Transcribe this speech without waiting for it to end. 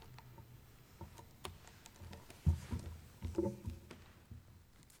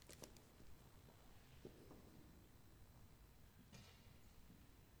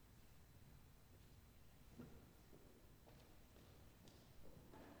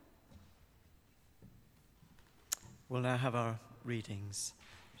We'll now have our readings,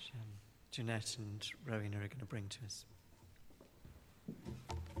 which Jeanette and Rowena are going to bring to us.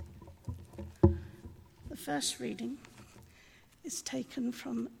 The first reading is taken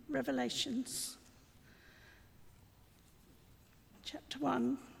from Revelations, chapter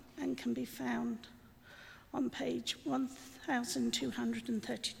 1, and can be found on page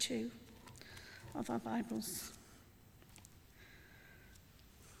 1232 of our Bibles.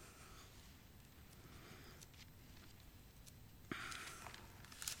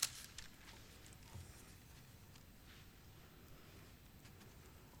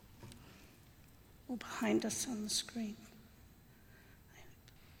 Or behind us on the screen.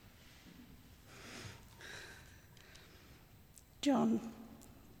 John,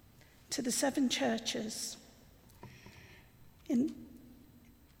 to the 7 churches in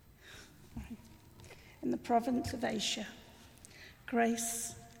the province of Asia,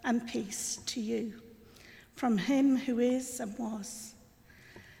 grace and peace to you from him who is and was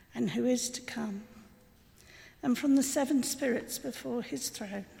and who is to come, and from the 7 spirits before his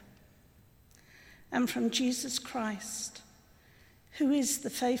throne, and from Jesus Christ, who is the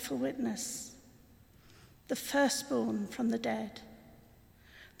faithful witness, the firstborn from the dead,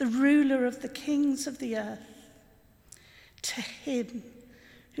 the ruler of the kings of the earth, to him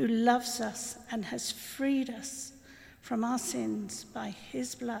who loves us and has freed us from our sins by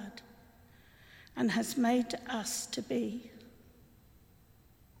his blood and has made us to be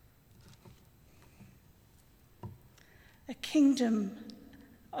a kingdom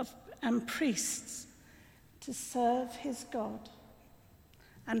and priests to serve his God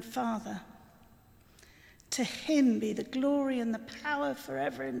and Father. To him be the glory and the power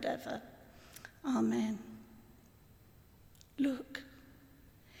forever and ever. Amen. Look,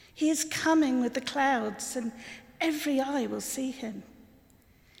 he is coming with the clouds, and every eye will see him,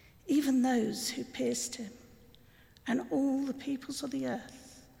 even those who pierced him, and all the peoples of the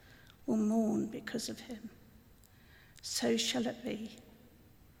earth will mourn because of him. So shall it be.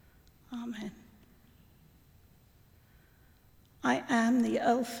 Amen. I am the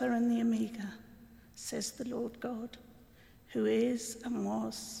Alpha and the Omega, says the Lord God, who is and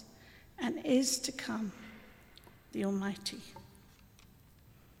was and is to come, the Almighty.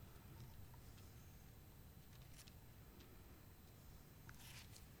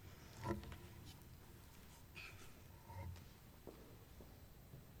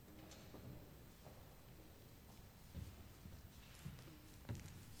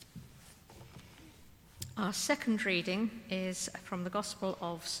 Our second reading is from the Gospel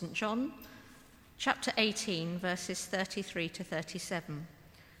of St. John, chapter 18, verses 33 to 37,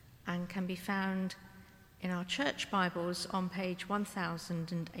 and can be found in our church Bibles on page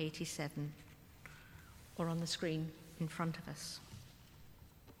 1087, or on the screen in front of us.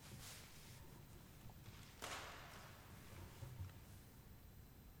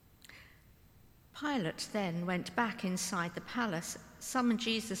 Pilate then went back inside the palace, summoned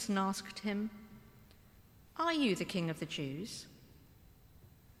Jesus and asked him, "Are you the king of the Jews?"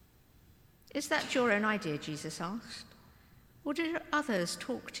 "Is that your own idea?" Jesus asked. "Or did others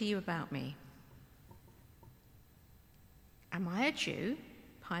talk to you about me?" "Am I a Jew?"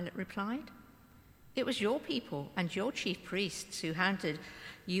 Pilate replied. "It was your people and your chief priests who handed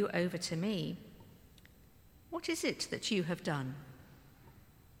you over to me. What is it that you have done?"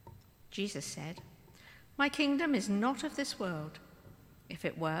 Jesus said, "My kingdom is not of this world. If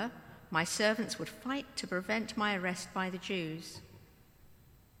it were, my servants would fight to prevent my arrest by the Jews.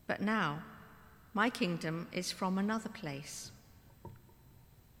 But now, my kingdom is from another place."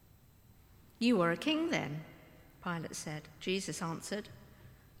 "You are a king then?" Pilate said. Jesus answered,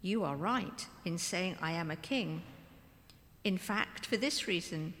 "You are right in saying I am a king. In fact, for this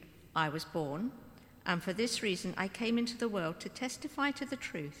reason I was born, and for this reason I came into the world to testify to the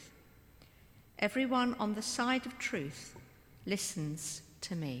truth. Everyone on the side of truth listens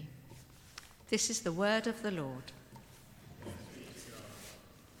to me." This is the word of the Lord.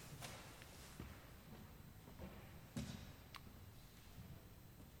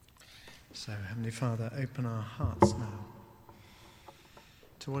 So, Heavenly Father, open our hearts now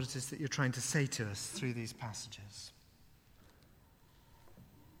to what it is that you're trying to say to us through these passages.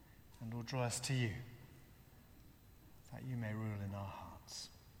 And will draw us to you, that you may rule in our hearts.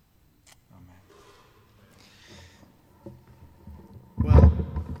 Amen. Well,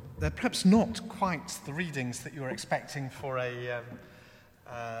 they're perhaps not quite the readings that you were expecting for a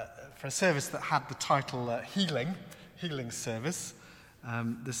service that had the title Healing Service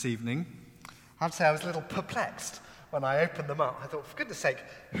this evening. I have to say I was a little perplexed when I opened them up. I thought, for goodness sake,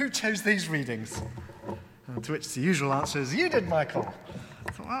 who chose these readings? To which the usual answer is, you did, Michael.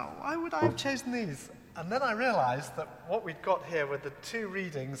 I thought, well, why would I have chosen these? And then I realized that what we'd got here were the two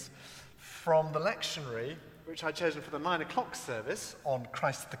readings from the lectionary, which I'd chosen for the 9 o'clock service on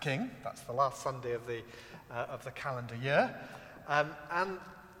Christ the King. That's the last Sunday of the calendar year. And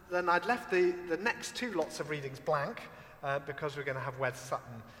then I'd left the next two lots of readings blank because we're going to have Wes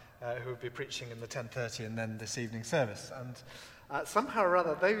Sutton who will be preaching in the 10:30 and then this evening service. And somehow or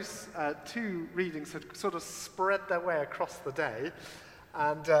other, those two readings had sort of spread their way across the day.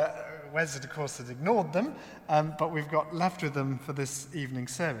 And Wes, of course, had ignored them, but we've got left with them for this evening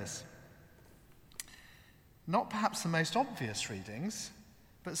service. Not perhaps the most obvious readings,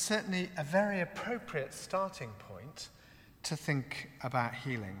 but certainly a very appropriate starting point to think about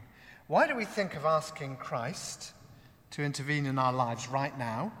healing. Why do we think of asking Christ to intervene in our lives right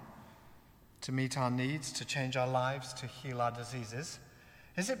now, to meet our needs, to change our lives, to heal our diseases?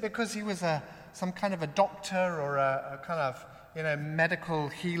 Is it because he was some kind of a doctor or a kind of medical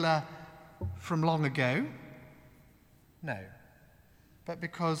healer from long ago? No. But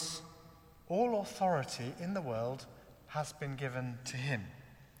because all authority in the world has been given to him.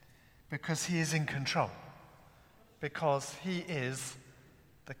 Because he is in control. Because he is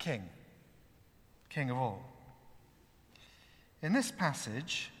the King. King of all. In this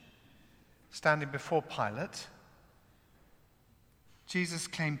passage, standing before Pilate, Jesus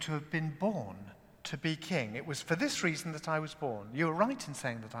claimed to have been born to be king. It was for this reason that I was born. You are right in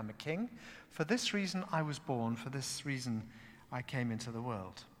saying that I'm a king. For this reason I was born. For this reason I came into the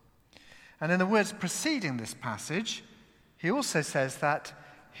world. And in the words preceding this passage, he also says that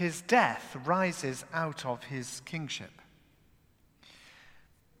his death rises out of his kingship.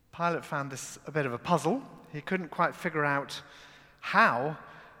 Pilate found this a bit of a puzzle. He couldn't quite figure out how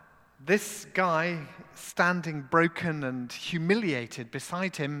this guy standing broken and humiliated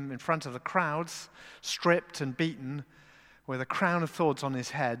beside him in front of the crowds, stripped and beaten, with a crown of thorns on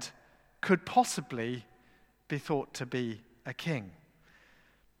his head, could possibly be thought to be a king.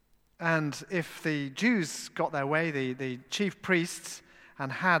 And if the Jews got their way, the chief priests,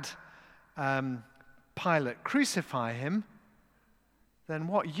 and had Pilate crucify him, then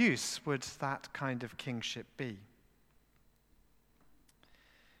what use would that kind of kingship be?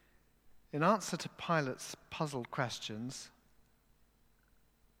 In answer to Pilate's puzzled questions,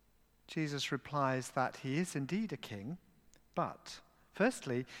 Jesus replies that he is indeed a king, but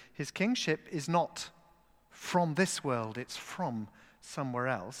firstly, his kingship is not from this world, it's from somewhere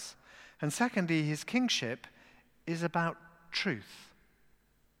else. And secondly, his kingship is about truth.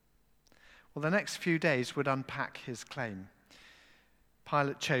 Well, the next few days would unpack his claim.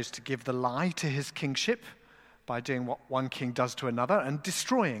 Pilate chose to give the lie to his kingship by doing what one king does to another and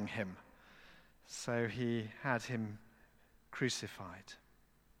destroying him. So he had him crucified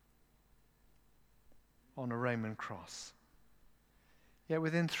on a Roman cross. Yet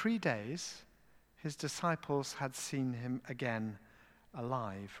within 3 days, his disciples had seen him again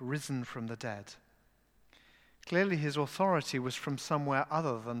alive, risen from the dead. Clearly his authority was from somewhere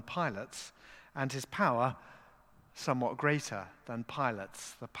other than Pilate's, and his power somewhat greater than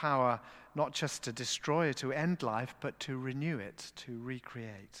Pilate's. The power not just to destroy, to end life, but to renew it, to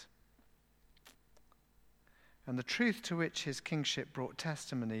recreate. And the truth to which his kingship brought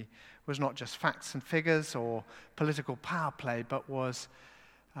testimony was not just facts and figures or political power play, but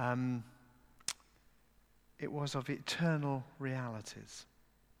it was of eternal realities.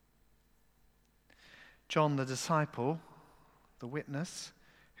 John the disciple, the witness,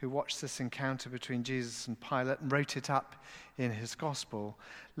 who watched this encounter between Jesus and Pilate and wrote it up in his gospel,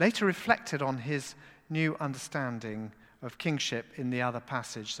 later reflected on his new understanding of kingship in the other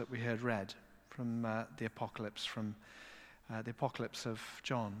passage that we heard read from the Apocalypse of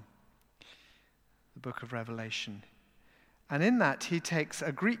John, the book of Revelation. And in that he takes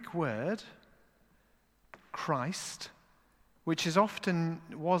a Greek word, Christ, which was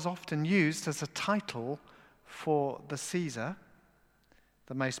often used as a title for the Caesar,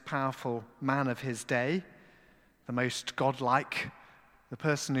 the most powerful man of his day, the most godlike, the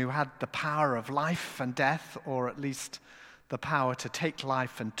person who had the power of life and death, or at least the power to take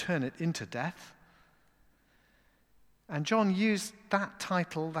life and turn it into death. And John used that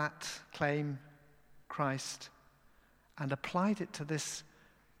title, that claim, Christ, and applied it to this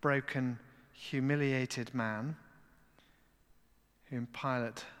broken, humiliated man whom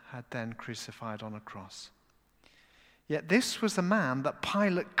Pilate had then crucified on a cross. Yet this was a man that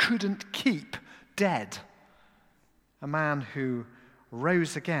Pilate couldn't keep dead, a man who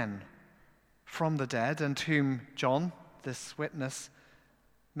rose again from the dead and whom John, this witness,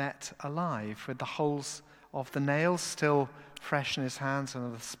 met alive with the holes of the nails still fresh in his hands and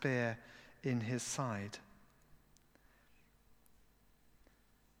of the spear in his side.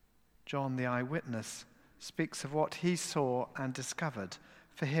 John, the eyewitness, speaks of what he saw and discovered.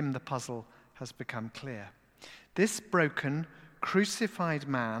 For him, the puzzle has become clear. This broken, crucified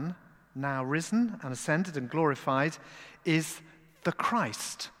man, now risen and ascended and glorified, is the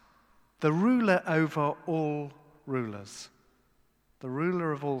Christ, the ruler over all rulers, the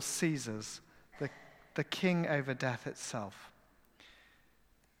ruler of all Caesars, the king over death itself.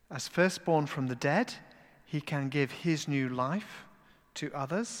 As firstborn from the dead, he can give his new life to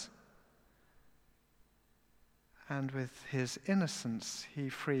others, and with his innocence he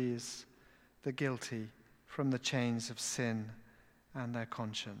frees the guilty from the chains of sin and their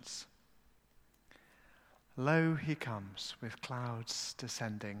conscience. Lo, he comes with clouds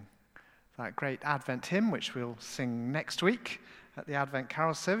descending. That great Advent hymn, which we'll sing next week at the Advent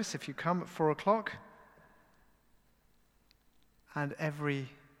Carol service if you come at 4:00. And every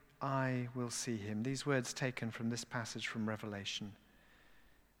eye will see him. These words taken from this passage from Revelation.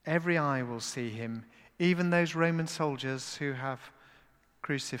 Every eye will see him, even those Roman soldiers who have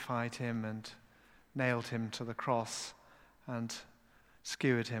crucified him and nailed him to the cross and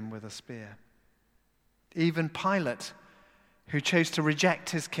skewered him with a spear. Even Pilate, who chose to reject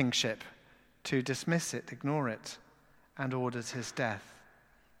his kingship, to dismiss it, ignore it, and ordered his death.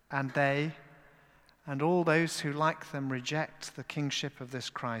 And they, and all those who like them reject the kingship of this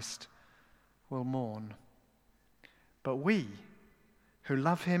Christ, will mourn. But we, who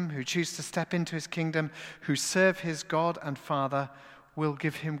love him, who choose to step into his kingdom, who serve his God and Father, will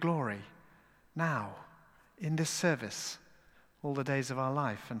give him glory now, in this service, all the days of our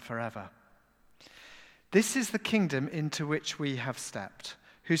life and forever. This is the kingdom into which we have stepped,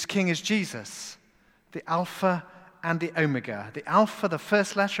 whose king is Jesus, the Alpha and the Omega. The Alpha, the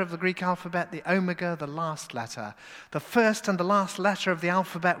first letter of the Greek alphabet, the Omega, the last letter. The first and the last letter of the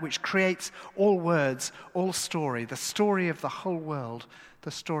alphabet which creates all words, all story, the story of the whole world,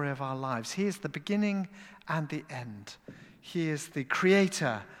 the story of our lives. He is the beginning and the end. He is the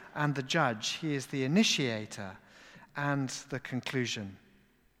creator and the judge. He is the initiator and the conclusion.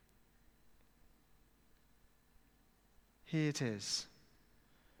 He it is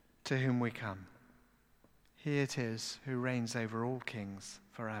to whom we come. He it is who reigns over all kings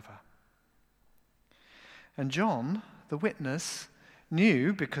forever. And John, the witness,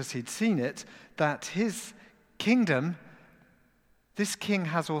 knew, because he'd seen it, that his kingdom, this king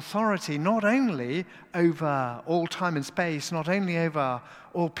has authority not only over all time and space, not only over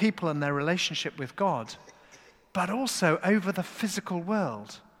all people and their relationship with God, but also over the physical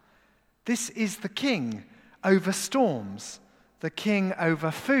world. This is the king over storms, the king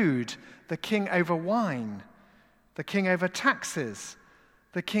over food, the king over wine, the king over taxes,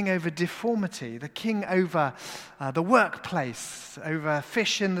 the king over deformity, the king over the workplace, over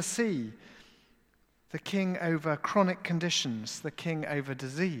fish in the sea, the king over chronic conditions, the king over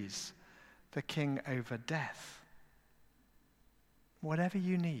disease, the king over death. Whatever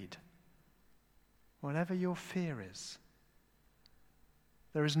you need, whatever your fear is,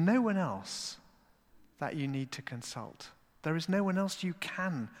 there is no one else that you need to consult. There is no one else you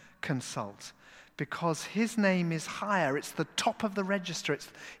can consult, because his name is higher. It's the top of the register.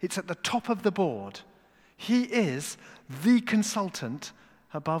 It's at the top of the board. He is the consultant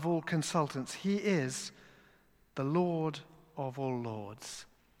above all consultants. He is the Lord of all lords.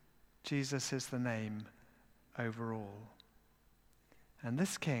 Jesus is the name over all. And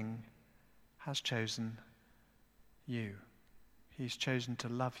this king has chosen you. He's chosen to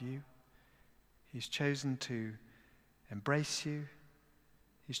love you. He's chosen to embrace you.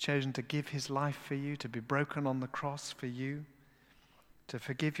 He's chosen to give his life for you, to be broken on the cross for you, to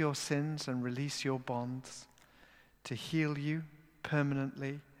forgive your sins and release your bonds, to heal you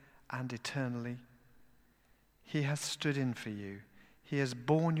permanently and eternally. He has stood in for you. He has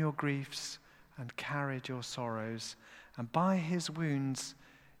borne your griefs and carried your sorrows, and by his wounds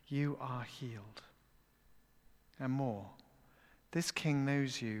you are healed. And more, this king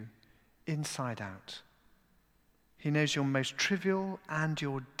knows you inside out. He knows your most trivial and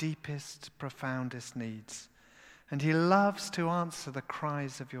your deepest, profoundest needs. And he loves to answer the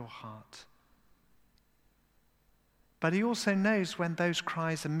cries of your heart. But he also knows when those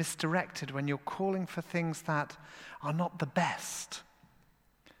cries are misdirected, when you're calling for things that are not the best.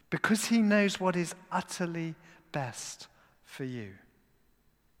 Because he knows what is utterly best for you.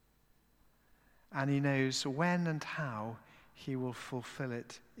 And he knows when and how he will fulfill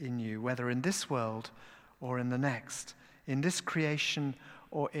it in you, whether in this world or in the next, in this creation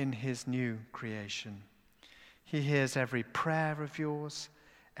or in his new creation. He hears every prayer of yours,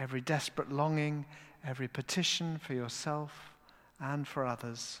 every desperate longing, every petition for yourself and for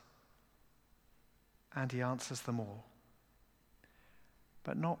others, and he answers them all.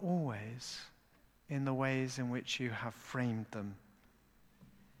 but not always in the ways in which you have framed them.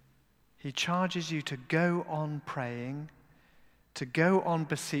 He charges you to go on praying, to go on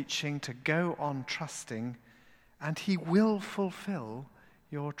beseeching, to go on trusting, and he will fulfill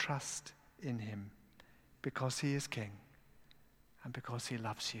your trust in him because he is King and because he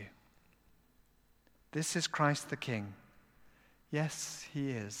loves you. This is Christ the King. Yes, he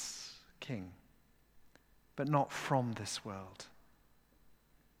is King, but not from this world.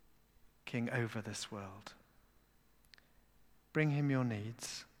 King over this world. Bring him your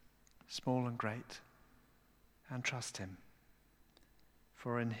needs, small and great, and trust him.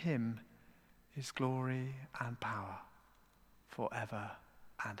 For in him is glory and power forever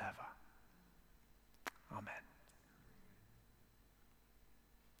and ever. Amen.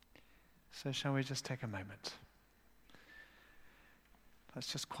 So shall we just take a moment?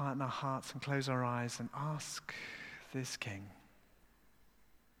 Let's just quieten our hearts and close our eyes and ask this King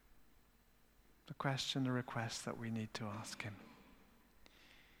the question, the request that we need to ask him.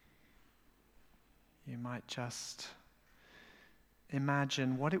 You might just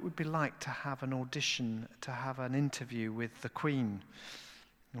imagine what it would be like to have an audition, to have an interview with the Queen,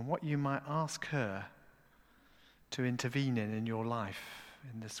 and what you might ask her to intervene in your life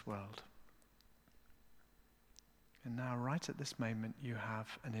in this world. And now, right at this moment, you have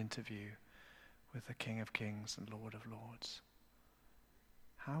an interview with the King of Kings and Lord of Lords.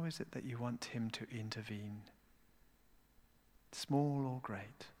 How is it that you want him to intervene, small or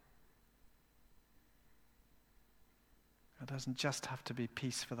great? It doesn't just have to be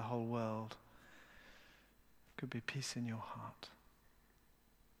peace for the whole world. It could be peace in your heart.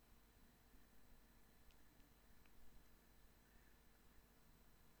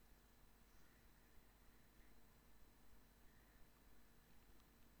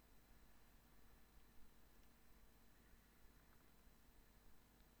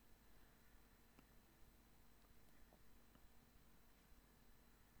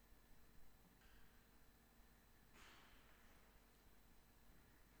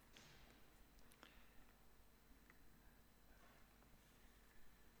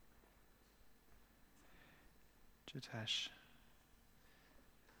 Jitesh.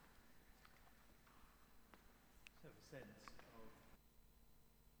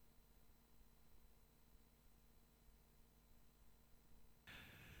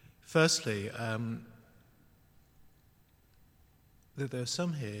 Firstly, that there are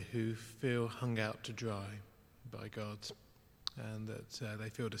some here who feel hung out to dry by God, and that they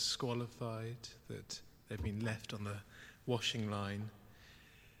feel disqualified, that they've been left on the washing line,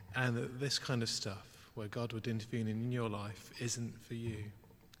 and that this kind of stuff, where God would intervene in your life, isn't for you.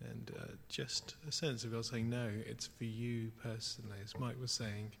 And just a sense of God saying, no, it's for you personally. As Mike was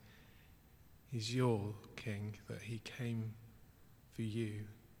saying, he's your King, that he came for you.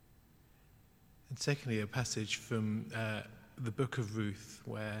 And secondly, a passage from the book of Ruth,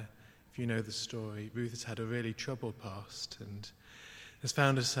 where, if you know the story, Ruth has had a really troubled past and has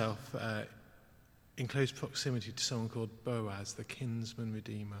found herself in close proximity to someone called Boaz, the kinsman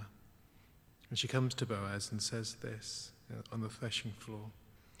redeemer. And she comes to Boaz and says this on the threshing floor: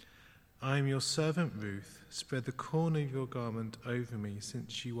 I am your servant Ruth. Spread the corner of your garment over me,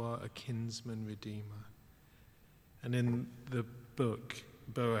 since you are a kinsman redeemer. And in the book,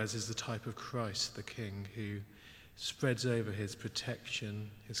 Boaz is the type of Christ, the King, who spreads over his protection,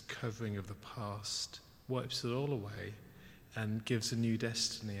 his covering of the past, wipes it all away, and gives a new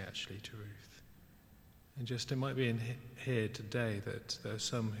destiny, actually, to Ruth. And just, it might be in here today that there are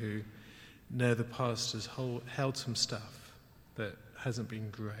some who know the past has held some stuff that hasn't been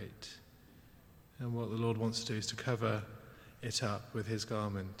great. And what the Lord wants to do is to cover it up with his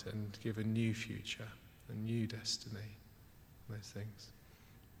garment and give a new future, a new destiny, those things.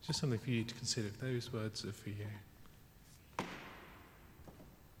 It's just something for you to consider if those words are for you.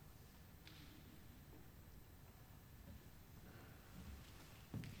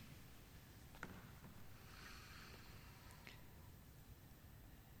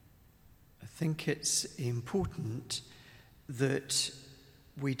 I think it's important that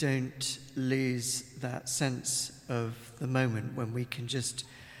we don't lose that sense of the moment when we can just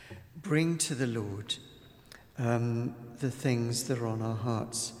bring to the Lord the things that are on our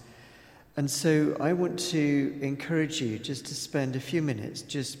hearts. And so I want to encourage you just to spend a few minutes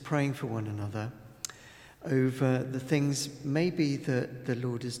just praying for one another over the things maybe that the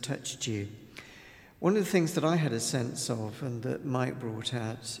Lord has touched you. One of the things that I had a sense of, and that Mike brought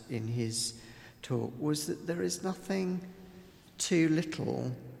out in his talk, was that there is nothing too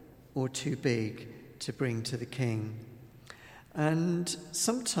little or too big to bring to the King. And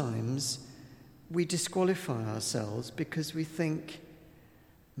sometimes we disqualify ourselves because we think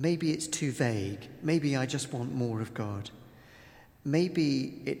Maybe it's too vague. Maybe I just want more of God.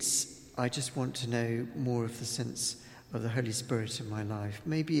 Maybe I just want to know more of the sense of the Holy Spirit in my life.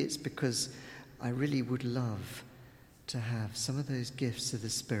 Maybe it's because I really would love to have some of those gifts of the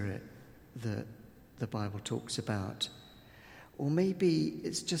Spirit that the Bible talks about. Or maybe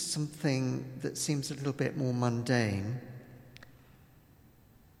it's just something that seems a little bit more mundane,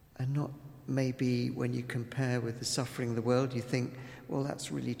 and not maybe when you compare with the suffering of the world, you think, well,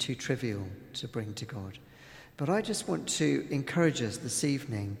 that's really too trivial to bring to God. But I just want to encourage us this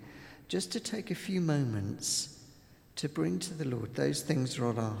evening just to take a few moments to bring to the Lord those things that are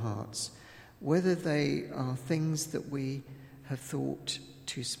on our hearts, whether they are things that we have thought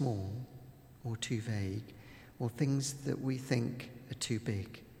too small or too vague, or things that we think are too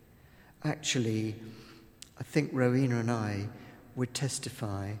big. Actually, I think Rowena and I would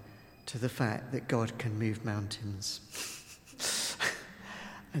testify to the fact that God can move mountains.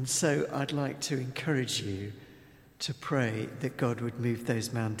 And so I'd like to encourage you to pray that God would move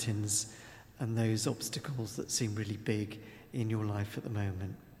those mountains and those obstacles that seem really big in your life at the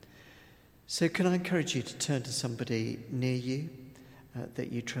moment. So can I encourage you to turn to somebody near you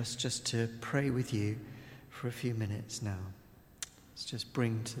that you trust just to pray with you for a few minutes now. Let's just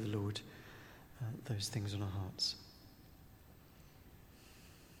bring to the Lord those things on our hearts.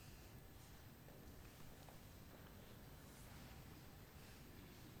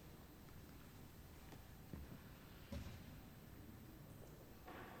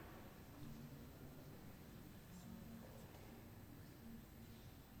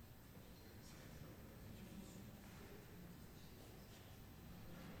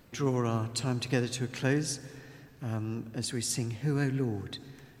 Draw our time together to a close as we sing, "Who, O Lord,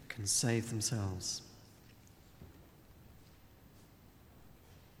 can save themselves?"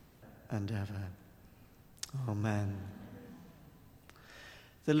 And ever. Amen.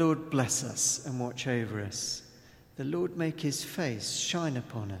 The Lord bless us and watch over us. The Lord make his face shine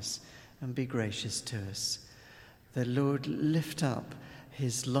upon us and be gracious to us. The Lord lift up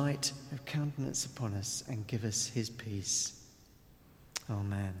his light of countenance upon us and give us his peace.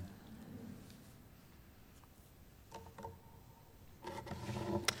 Amen.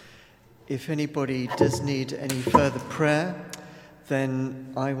 If anybody does need any further prayer,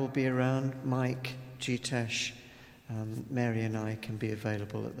 then I will be around. Mike, Jitesh, Mary and I can be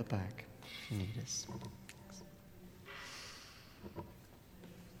available at the back if you need us.